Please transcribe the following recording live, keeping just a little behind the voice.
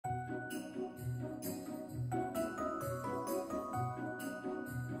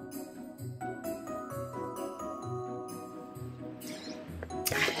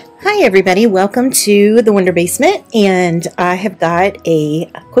Hi everybody, welcome to the Wonder Basement, and I have got a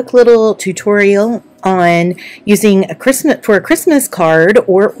quick little tutorial on using a Christmas card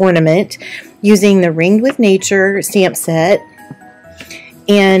or ornament using the Ringed with Nature stamp set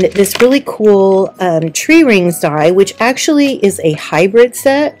and this really cool tree rings die, which actually is a hybrid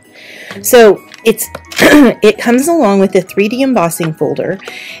set. So it comes along with the 3D embossing folder,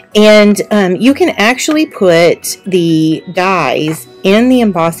 and you can actually put the dies in the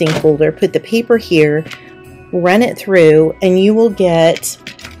embossing folder, put the paper here, run it through, and you will get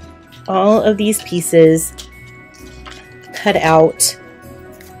all of these pieces cut out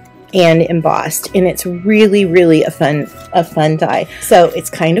and embossed, and it's really a fun die. So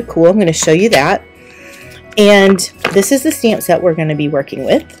it's kind of cool. I'm going to show you that, and this is the stamp set we're going to be working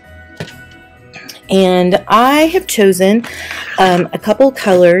with. And I have chosen a couple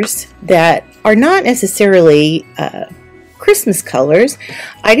colors that are not necessarily Christmas colors.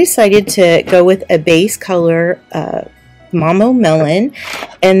 I decided to go with a base color, Mamo Melon,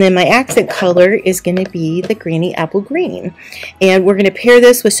 and then my accent color is going to be the Granny Apple Green. And we're going to pair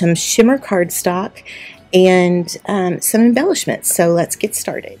this with some shimmer cardstock and some embellishments. So let's get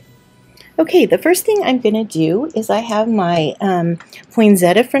started. Okay, the first thing I'm going to do is I have my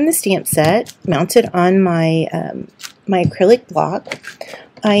poinsettia from the stamp set mounted on my my acrylic block.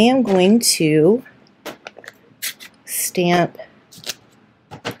 I am going to stamp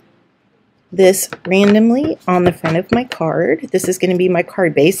this randomly on the front of my card. This is going to be my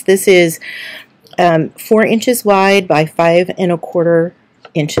card base. This is 4 inches wide by 5 1/4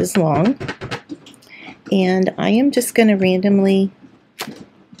 inches long. And I am just going to randomly...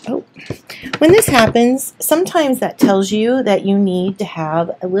 Oh, when this happens, sometimes that tells you that you need to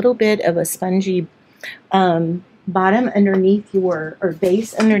have a little bit of a spongy bottom underneath your, or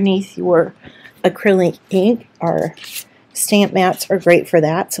base underneath your acrylic ink. Our stamp mats are great for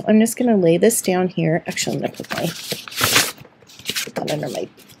that. So I'm just going to lay this down here. Actually, I'm going to put that under my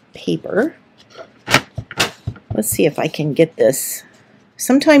paper. Let's see if I can get this.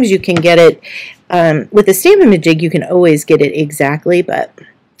 Sometimes you can get it, with the Stampin' you can always get it exactly, but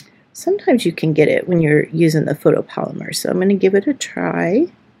sometimes you can get it when you're using the photopolymer. So I'm going to give it a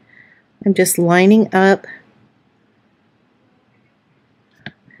try. I'm just lining up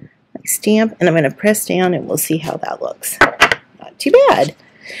my stamp, and I'm going to press down, and we'll see how that looks. Not too bad.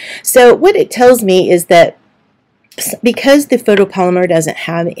 So what it tells me is that because the photopolymer doesn't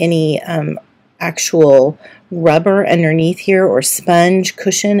have any actual rubber underneath here or sponge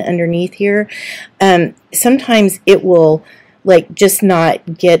cushion underneath here, sometimes it will just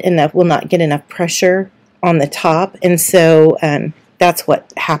not get enough, will not get enough pressure on the top, and so that's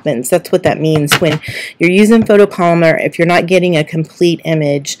what happens. That's what that means when you're using photopolymer. If you're not getting a complete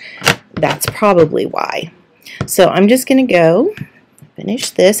image, that's probably why. So I'm just going to go finish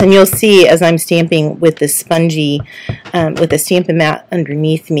this, and you'll see as I'm stamping with the spongy, with the Stampin' mat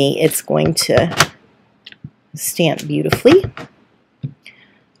underneath me, it's going to stamp beautifully.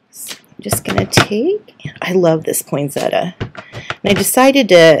 Just going to take, I love this poinsettia, and I decided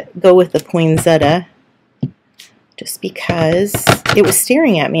to go with the poinsettia just because it was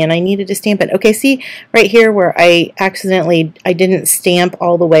staring at me and I needed to stamp it. Okay, see right here where I didn't stamp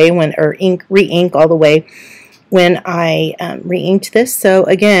all the way when, or re-ink all the way when I re-inked this. So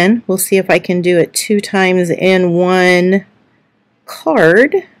again, we'll see if I can do it 2 times in one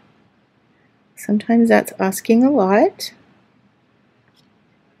card. Sometimes that's asking a lot.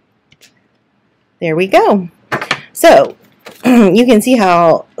 There we go. So you can see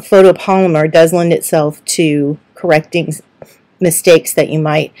how photopolymer does lend itself to correcting mistakes that you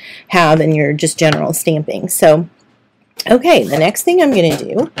might have in your just general stamping. So, okay, the next thing I'm going to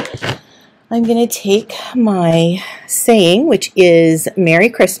do, I'm going to take my saying, which is Merry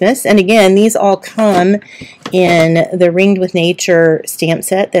Christmas. And again, these all come in the Ringed with Nature stamp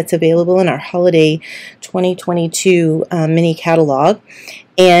set that's available in our Holiday 2022 mini catalog.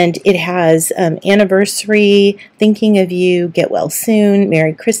 And it has anniversary, thinking of you, get well soon,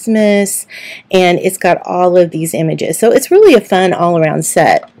 Merry Christmas, and it's got all of these images. So it's really a fun all-around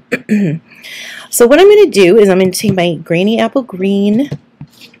set. So what I'm going to do is I'm going to take my Granny Apple Green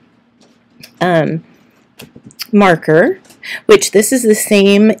marker, which this is the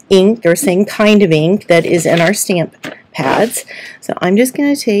same ink or same kind of ink that is in our stamp pads. So I'm just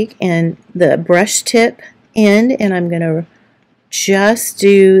going to take the brush tip end, and I'm going to just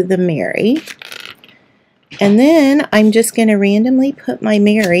do the Mary, and then I'm just going to randomly put my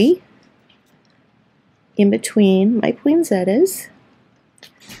Mary in between my poinsettias.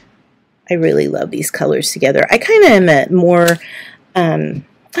 I really love these colors together. I kind of am a more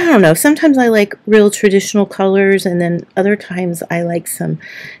I don't know, sometimes I like real traditional colors, and then other times I like some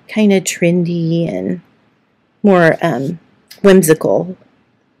kind of trendy and more whimsical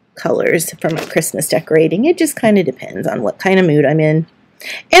colors for my Christmas decorating. It just kind of depends on what kind of mood I'm in.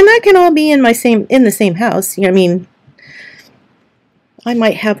 And that can all be in the same house. You know, I mean, I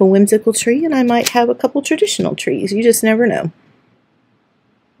might have a whimsical tree and I might have a couple traditional trees. You just never know.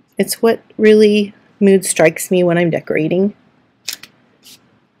 It's what really mood strikes me when I'm decorating,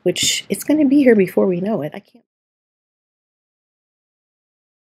 which it's going to be here before we know it. I can't.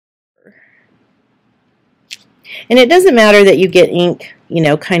 And it doesn't matter that you get ink, you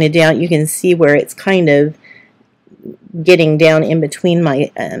know, kind of down. You can see where it's kind of getting down in between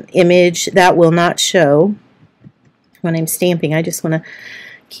my image. That will not show when I'm stamping. I just want to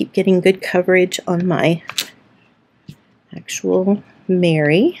keep getting good coverage on my actual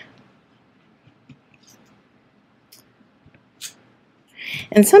Mary.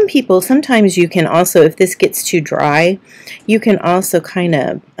 And some people, sometimes you can also, if this gets too dry, you can also kind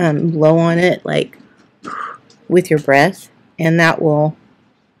of blow on it like with your breath, and that will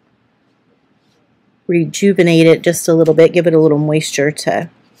rejuvenate it just a little bit, give it a little moisture to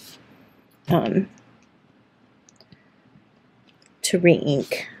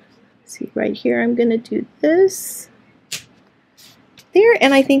re-ink. See right here, I'm going to do this there,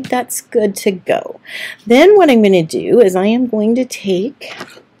 and I think that's good to go. Then what I'm going to do is I am going to take,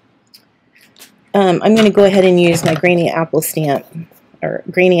 I'm going to go ahead and use my Granny Apple stamp, or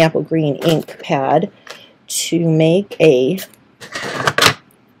Granny Apple Green ink pad to make an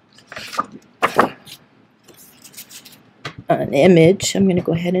image. I'm going to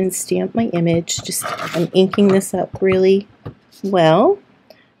go ahead and stamp my image. Just, I'm inking this up really well,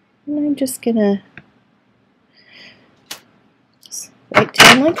 and I'm just going to right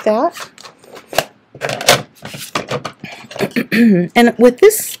down like that. And with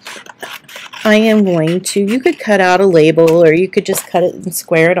this, I am going to, you could cut out a label or you could just cut it and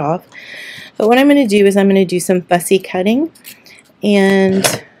square it off. But what I'm going to do is I'm going to do some fussy cutting, and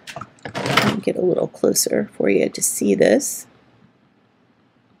let me get a little closer for you to see this.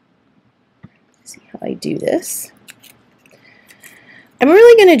 See how I do this. I'm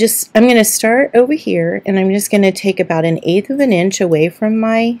really going to I'm going to start over here, and I'm just going to take about 1/8 of an inch away from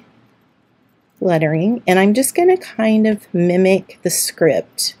my lettering, and I'm just going to kind of mimic the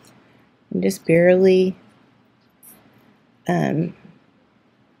script. I'm just barely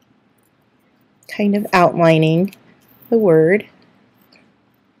kind of outlining the word.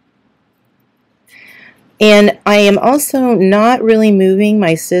 And I am also not really moving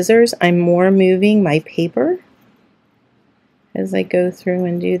my scissors, I'm more moving my paper as I go through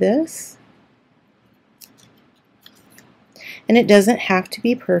and do this. And it doesn't have to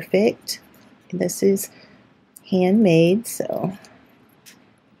be perfect. This is handmade, so.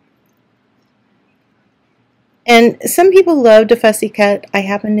 And some people love to fussy cut. I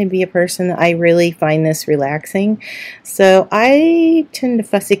happen to be a person that I really find this relaxing. So I tend to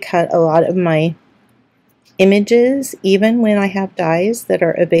fussy cut a lot of my images, even when I have dies that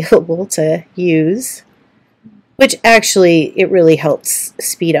are available to use. Which actually, it really helps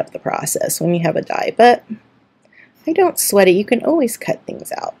speed up the process when you have a die. But I don't sweat it. You can always cut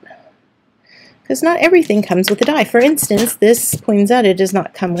things out, because not everything comes with a die. For instance, this poinsettia does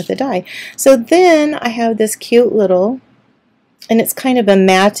not come with a die. So then I have this cute little, and it's kind of a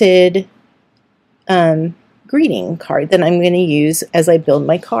matted greeting card that I'm going to use as I build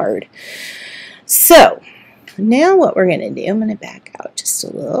my card. So now what we're going to do, I'm going to back out just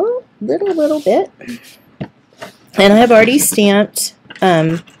a little bit. And I've already stamped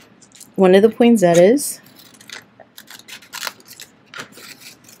one of the poinsettias.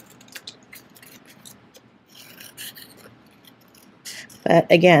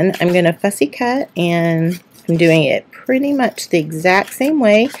 But again, I'm going to fussy cut, and I'm doing it pretty much the exact same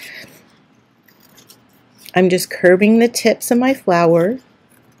way. I'm just curving the tips of my flower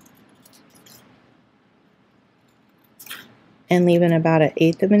and leaving about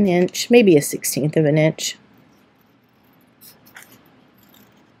 1/8 of an inch, maybe 1/16 of an inch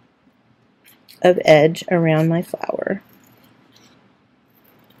of edge around my flower.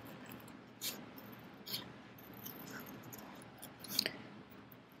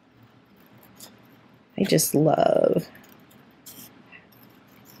 I just love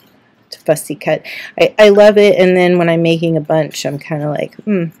to fussy cut. I love it, and then when I'm making a bunch, I'm kind of like,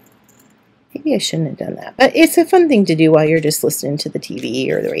 maybe I shouldn't have done that. But it's a fun thing to do while you're just listening to the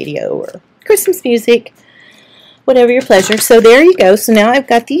TV or the radio or Christmas music, whatever your pleasure. So there you go. So now I've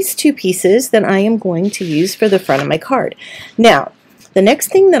got these two pieces that I am going to use for the front of my card. Now, the next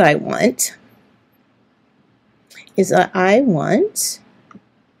thing that I want is I want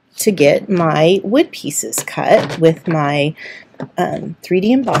to get my wood pieces cut with my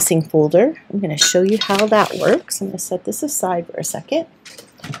 3D embossing folder. I'm going to show you how that works. I'm going to set this aside for a second.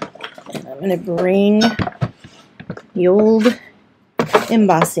 And I'm going to bring the old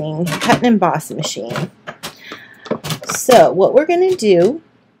embossing, cut and emboss machine. So what we're going to do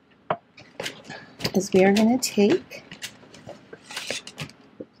is we're going to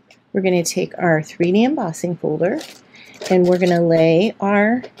take our 3D embossing folder and we're going to lay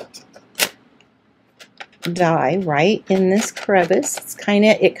our die right in this crevice.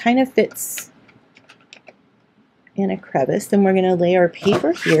 It kind of fits in a crevice. Then we're going to lay our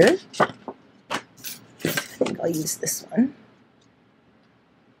paper here. I think I'll use this one.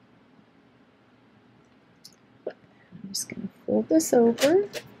 I'm just going to fold this over.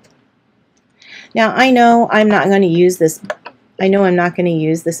 Now I know I'm not going to use this. I'm not going to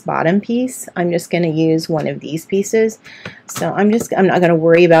use this bottom piece. I'm just going to use one of these pieces. So I'm not going to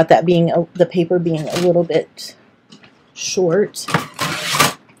worry about that being the paper being a little bit short.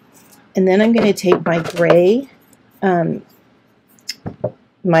 And then I'm going to take my gray,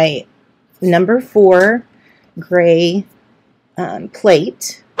 my number 4 gray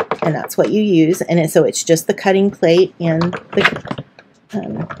plate, and that's what you use. And so it's just the cutting plate and the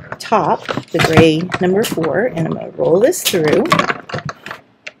top, the gray number 4, and I'm going to roll this through.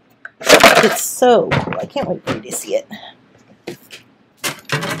 It's so cool. I can't wait for you to see it.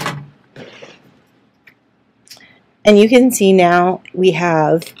 And you can see now we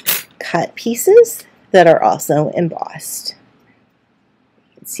have cut pieces that are also embossed.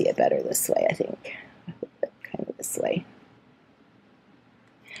 You can see it better this way, I think. Kind of this way.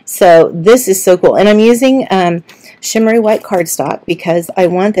 So this is so cool. And I'm using shimmery white cardstock because I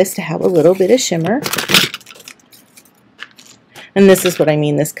want this to have a little bit of shimmer. And this is what I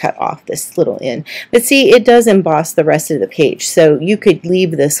mean, this cut off, this little end. But see, it does emboss the rest of the page. So you could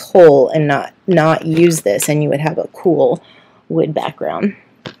leave this whole and not use this, and you would have a cool wood background.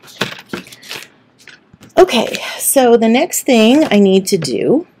 Okay, so the next thing I need to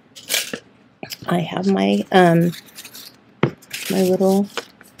do, I have my my little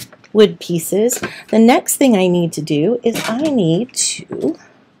wood pieces. The next thing I need to do is I need to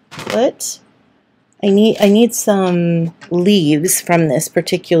put, I need some leaves from this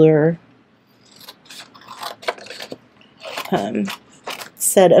particular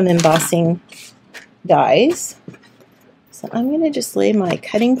set of embossing dies. So I'm going to just lay my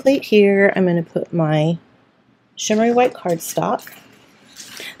cutting plate here. I'm going to put my shimmery white cardstock.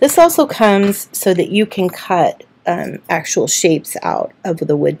 This also comes so that you can cut actual shapes out of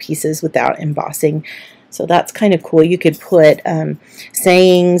the wood pieces without embossing. So that's kind of cool. You could put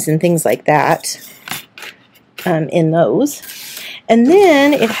sayings and things like that in those. And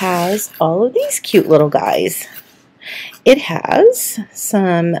then it has all of these cute little guys. It has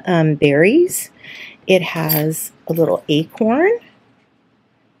some berries. It has a little acorn,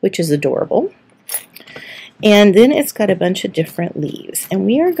 which is adorable. And then it's got a bunch of different leaves. And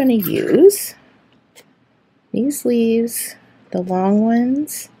we are going to use these leaves, the long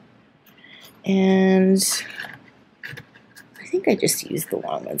ones, and I think I just used the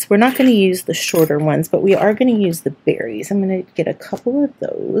long ones. We're not going to use the shorter ones, but we are going to use the berries. I'm going to get a couple of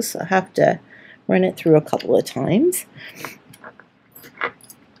those. I'll have to run it through a couple of times.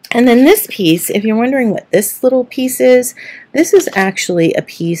 And then this piece, if you're wondering what this little piece is, this is actually a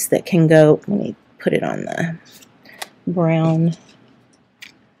piece that can go, let me put it on the brown.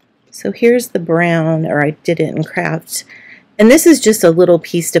 So here's the brown, or I did it in craft. And this is just a little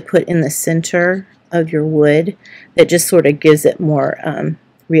piece to put in the center of your wood that just sort of gives it more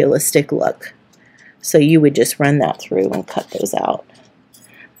realistic look. So you would just run that through and cut those out.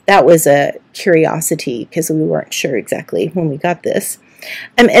 That was a curiosity because we weren't sure exactly when we got this.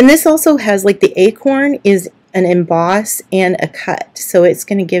 And this also has, like, the acorn is an emboss and a cut. So it's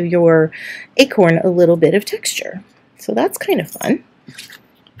going to give your acorn a little bit of texture. So that's kind of fun.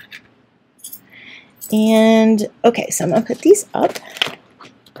 And, okay, so I'm going to put these up.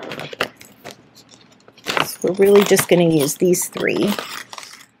 So we're really just going to use these 3.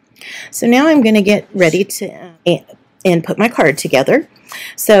 So now I'm going to get ready to and put my card together.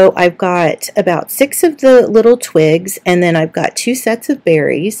 So I've got about 6 of the little twigs, and then I've got 2 sets of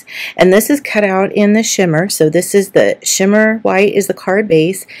berries, and this is cut out in the shimmer. So this is the shimmer white is the card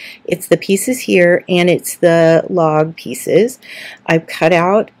base, it's the pieces here, and it's the log pieces. I've cut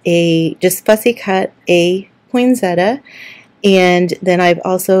out just fussy cut a poinsettia, and then I've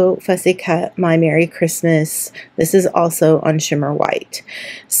also fussy cut my Merry Christmas. This is also on shimmer white.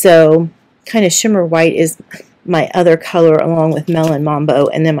 So kind of shimmer white is my other color along with Melon Mambo,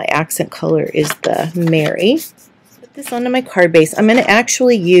 and then my accent color is the Mary. Put this onto my card base. I'm going to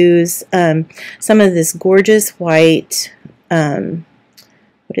actually use some of this gorgeous white, what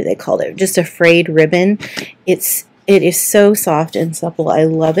do they call it? Just a frayed ribbon. It is so soft and supple. I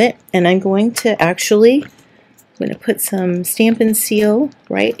love it. And I'm going to put some Stampin' Seal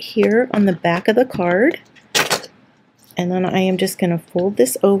right here on the back of the card. And then I am just going to fold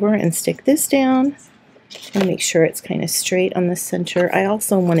this over and stick this down and make sure it's kind of straight on the center. I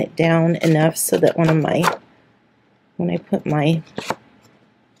also want it down enough so that when I put my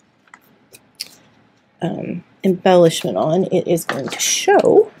embellishment on, it is going to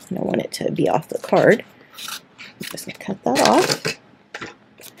show. I don't want it to be off the card. I'm just going to cut that off.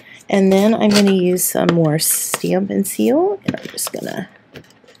 And then I'm going to use some more Stampin' Seal, and I'm just going to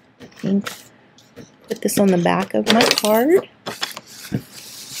put this on the back of my card.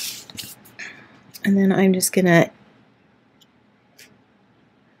 And then I'm just going to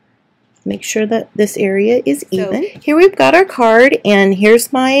make sure that this area is even. So here we've got our card, and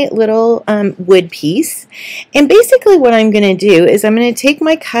here's my little wood piece. And basically what I'm going to do is I'm going to take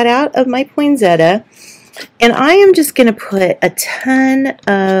my cutout of my poinsettia, and I am just going to put a ton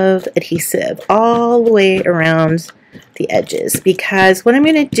of adhesive all the way around the edges, because what I'm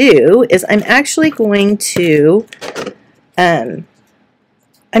going to do is I'm actually going to, I'm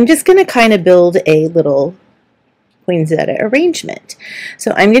just going to kind of build a little poinsettia arrangement.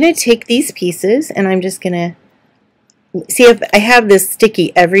 So I'm going to take these pieces, and I'm just going to see if I have this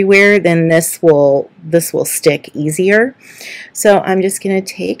sticky everywhere, then this will stick easier. So I'm just going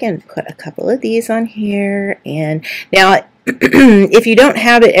to take and put a couple of these on here. And now if you don't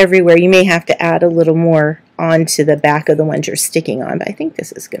have it everywhere, you may have to add a little more onto the back of the ones you're sticking on, but I think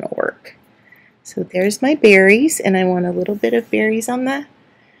this is going to work. So there's my berries, and I want a little bit of berries on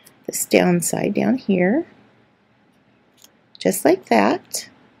this downside down here. Just like that.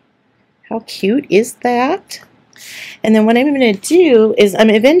 How cute is that? And then what I'm going to do is I'm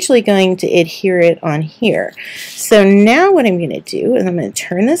eventually going to adhere it on here. So now what I'm going to do is I'm going to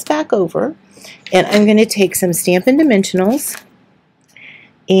turn this back over, and I'm going to take some Stampin' Dimensionals,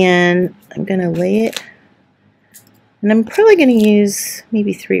 and I'm going to lay it, and I'm probably going to use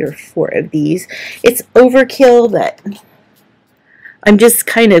maybe 3 or 4 of these. It's overkill, but I'm just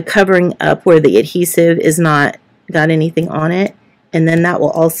kind of covering up where the adhesive is not got anything on it, and then that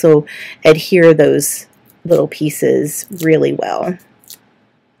will also adhere those little pieces really well.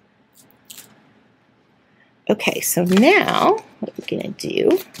 Okay, so now what we're going to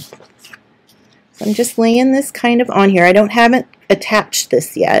do, so I'm just laying this kind of on here. I haven't attached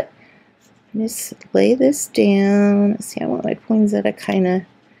this yet. Just lay this down. Let's see, I want my poinsettia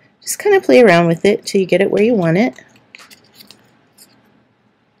just kind of play around with it till you get it where you want it.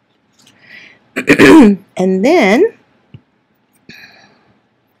 And then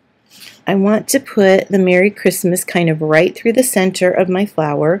I want to put the Merry Christmas kind of right through the center of my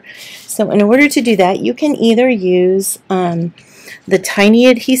flower. So in order to do that, you can either use the tiny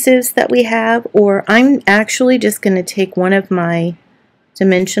adhesives that we have, or I'm actually just going to take one of my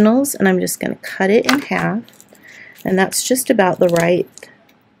dimensionals and I'm just going to cut it in half, and that's just about the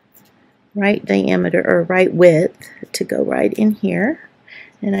right diameter or right width to go right in here.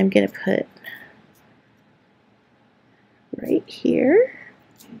 And I'm going to put right here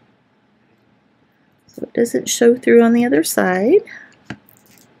so it doesn't show through on the other side.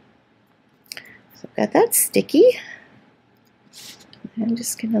 So I've got that sticky. I'm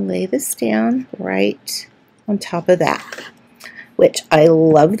just going to lay this down right on top of that, which I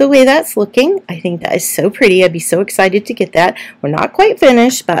love the way that's looking. I think that is so pretty. I'd be so excited to get that. We're not quite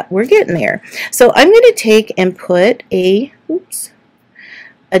finished, but we're getting there. So I'm going to take and put a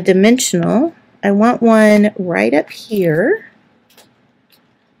dimensional. I want one right up here.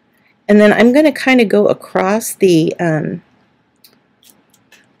 And then I'm going to kind of go across the, I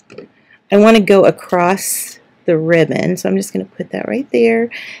want to go across the ribbon. So I'm just going to put that right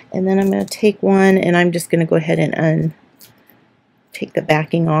there. And then I'm going to take one, and I'm just going to go ahead and take the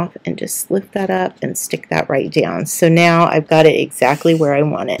backing off and just lift that up and stick that right down. So now I've got it exactly where I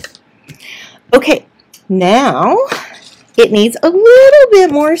want it. Okay, now it needs a little bit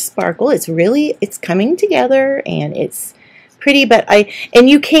more sparkle. It's coming together and it's pretty, but and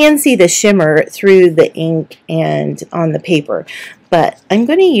you can see the shimmer through the ink and on the paper. But I'm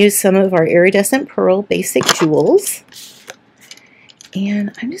going to use some of our iridescent pearl basic jewels,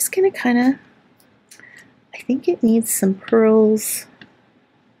 and I'm just going to kind of, I think it needs some pearls.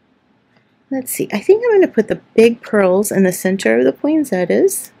 Let's see, I think I'm going to put the big pearls in the center of the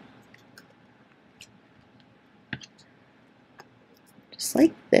poinsettias. Just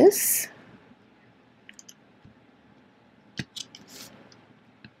like this.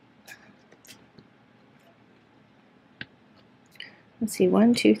 let's see,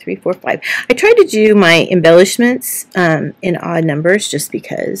 1, 2, 3, 4, 5. I tried to do my embellishments in odd numbers just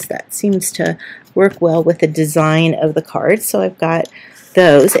because that seems to work well with the design of the card. So I've got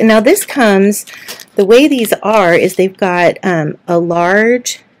those. And now this comes, the way these are is they've got a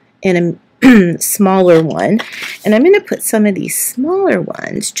large and a smaller one. And I'm going to put some of these smaller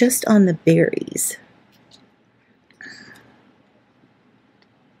ones just on the berries.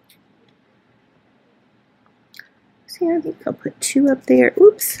 See, I think I'll put 2 up there.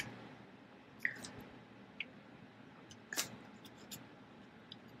 Oops.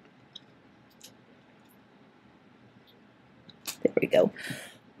 There we go.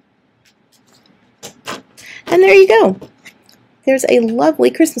 And there you go. There's a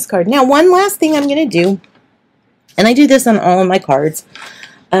lovely Christmas card. Now, one last thing I'm going to do, and I do this on all of my cards,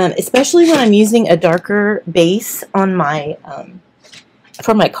 especially when I'm using a darker base on my,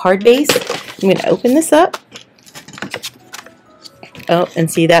 for my card base. I'm going to open this up. Oh,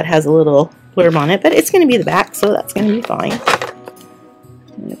 and see, that has a little blurb on it, but it's going to be the back, so that's going to be fine.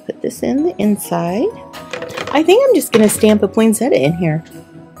 I'm going to put this in the inside. I think I'm just going to stamp a poinsettia in here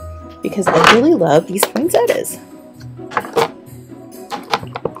because I really love these poinsettias.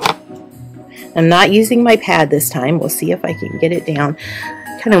 I'm not using my pad this time. We'll see if I can get it down.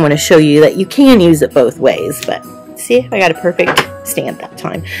 Kind of want to show you that you can use it both ways, but see if I got a perfect stamp that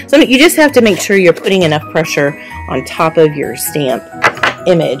time. So you just have to make sure you're putting enough pressure on top of your stamp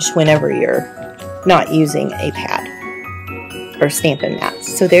image whenever you're not using a pad or Stampin'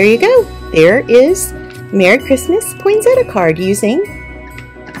 Mats. So there you go. There is Merry Christmas poinsettia card using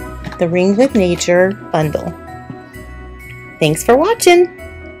the Ring with Nature bundle. Thanks for watching.